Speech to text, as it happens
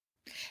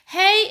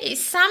Hey,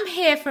 it's Sam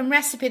here from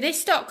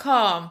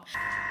RecipeThis.com.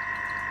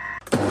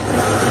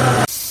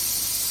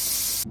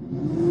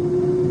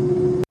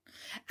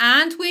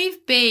 And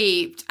we've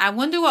beeped. I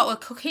wonder what we're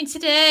cooking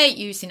today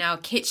using our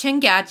kitchen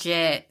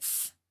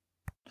gadgets.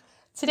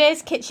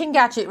 Today's kitchen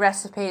gadget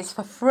recipe is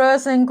for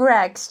frozen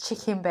Greggs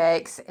chicken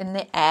bakes in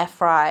the air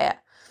fryer.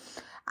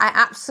 I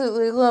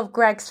absolutely love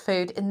Greggs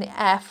food in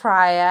the air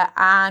fryer,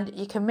 and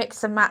you can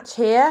mix and match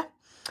here.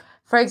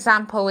 For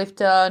example, we've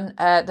done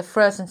the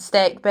frozen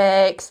steak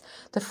bakes,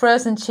 the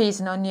frozen cheese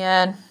and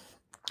onion,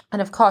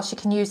 and of course you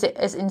can use it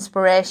as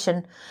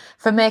inspiration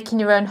for making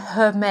your own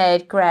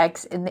homemade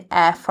Greggs in the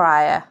air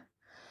fryer.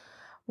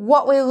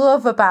 What we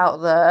love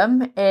about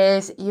them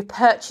is you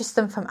purchase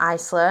them from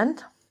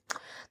Iceland.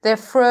 They're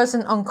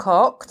frozen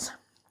uncooked.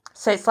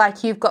 So it's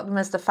like you've got them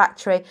as the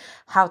factory,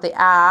 how they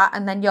are,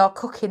 and then you're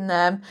cooking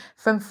them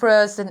from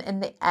frozen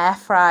in the air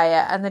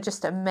fryer, and they're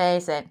just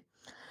amazing.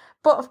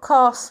 But of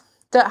course,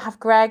 don't have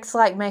Greggs,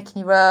 like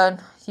making your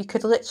own. You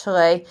could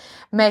literally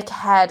make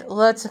ahead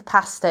loads of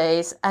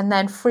pasties and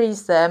then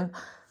freeze them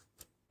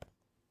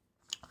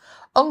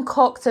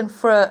uncooked and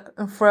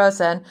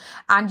frozen,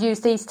 and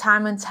use these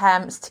time and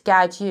temps to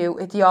guide you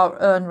with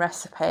your own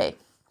recipe.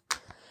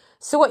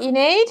 So what you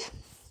need: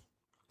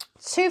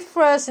 2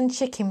 frozen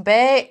chicken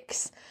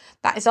bakes.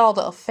 That is all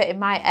that'll fit in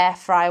my air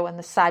fryer when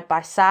they're side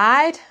by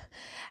side.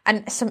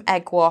 And some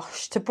egg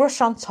wash to brush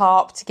on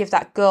top to give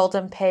that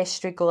golden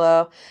pastry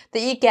glow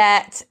that you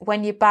get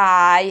when you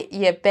buy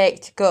your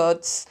baked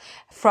goods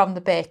from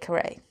the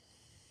bakery.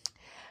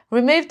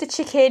 Remove the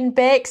chicken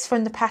bakes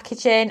from the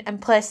packaging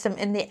and place them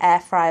in the air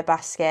fryer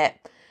basket.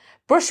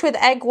 Brush with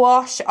egg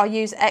wash or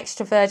use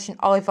extra virgin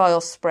olive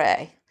oil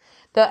spray.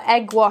 The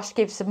egg wash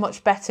gives a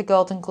much better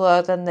golden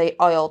glow than the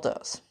oil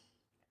does.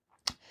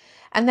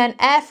 And then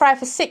air fry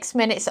for 6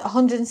 minutes at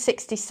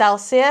 160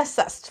 Celsius,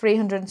 that's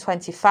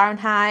 320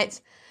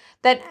 Fahrenheit.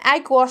 Then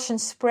egg wash and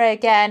spray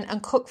again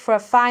and cook for a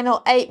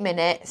final 8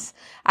 minutes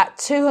at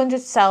 200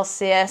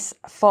 Celsius,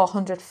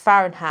 400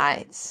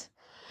 Fahrenheit.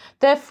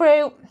 Though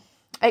through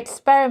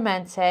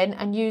experimenting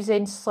and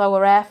using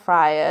slower air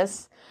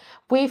fryers,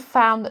 we've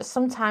found that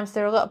sometimes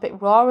they're a little bit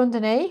raw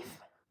underneath.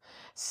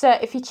 So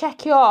if you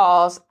check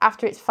yours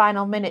after its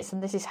final minutes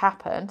and this has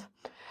happened,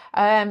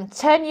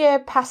 turn your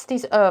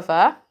pasties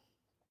over,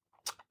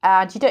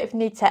 and you don't even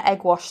need to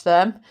egg wash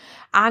them,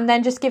 and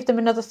then just give them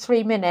another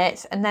 3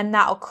 minutes, and then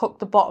that'll cook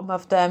the bottom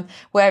of them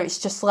where it's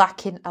just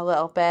lacking a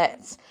little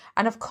bit.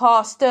 And of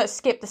course, don't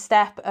skip the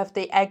step of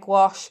the egg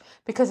wash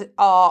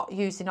or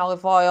using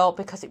olive oil,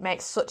 because it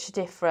makes such a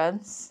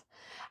difference.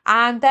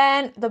 And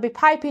then they'll be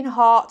piping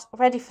hot,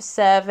 ready for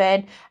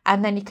serving,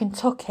 and then you can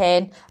tuck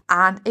in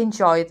and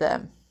enjoy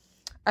them.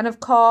 And of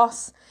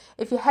course,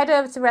 if you head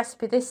over to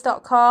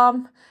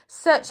RecipeThis.com,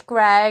 search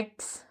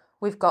Greggs.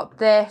 We've got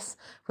this,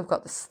 we've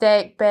got the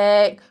steak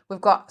bake, we've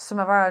got some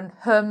of our own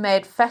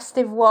homemade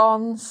festive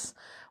ones.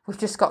 We've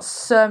just got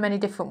so many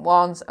different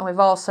ones, and we've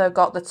also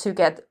got the Too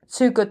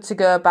Good To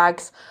Go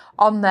bags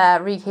on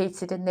there,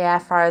 reheated in the air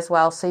fryer as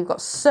well. So you've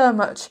got so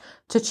much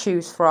to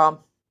choose from.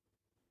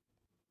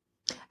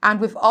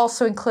 And we've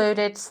also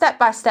included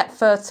step-by-step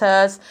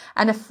photos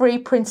and a free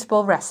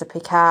printable recipe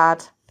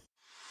card.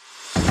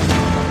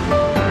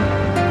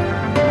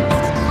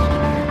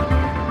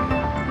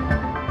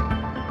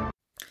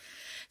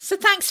 So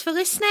thanks for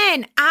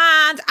listening,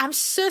 and I'm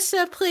so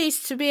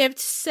pleased to be able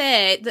to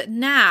say that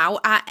now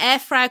our air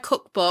fryer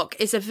cookbook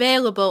is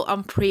available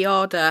on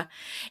pre-order.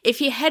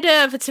 If you head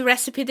over to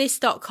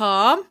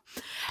RecipeThis.com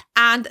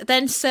and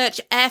then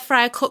search air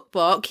fryer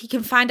cookbook, you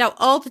can find out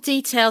all the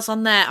details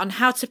on there on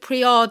how to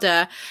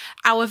pre-order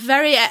our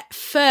very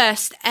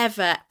first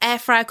ever air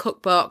fryer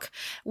cookbook,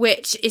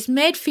 which is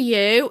made for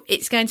you.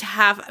 It's going to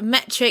have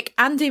metric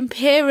and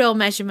imperial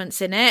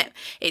measurements in it.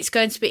 It's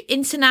going to be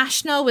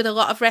international with a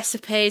lot of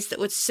recipes that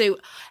would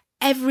suit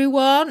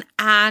everyone,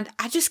 and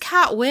I just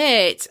can't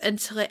wait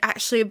until it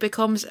actually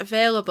becomes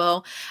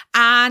available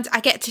and I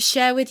get to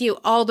share with you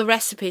all the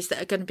recipes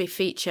that are going to be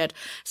featured.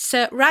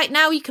 So right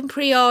now you can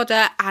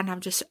pre-order, and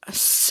I'm just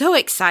so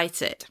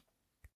excited.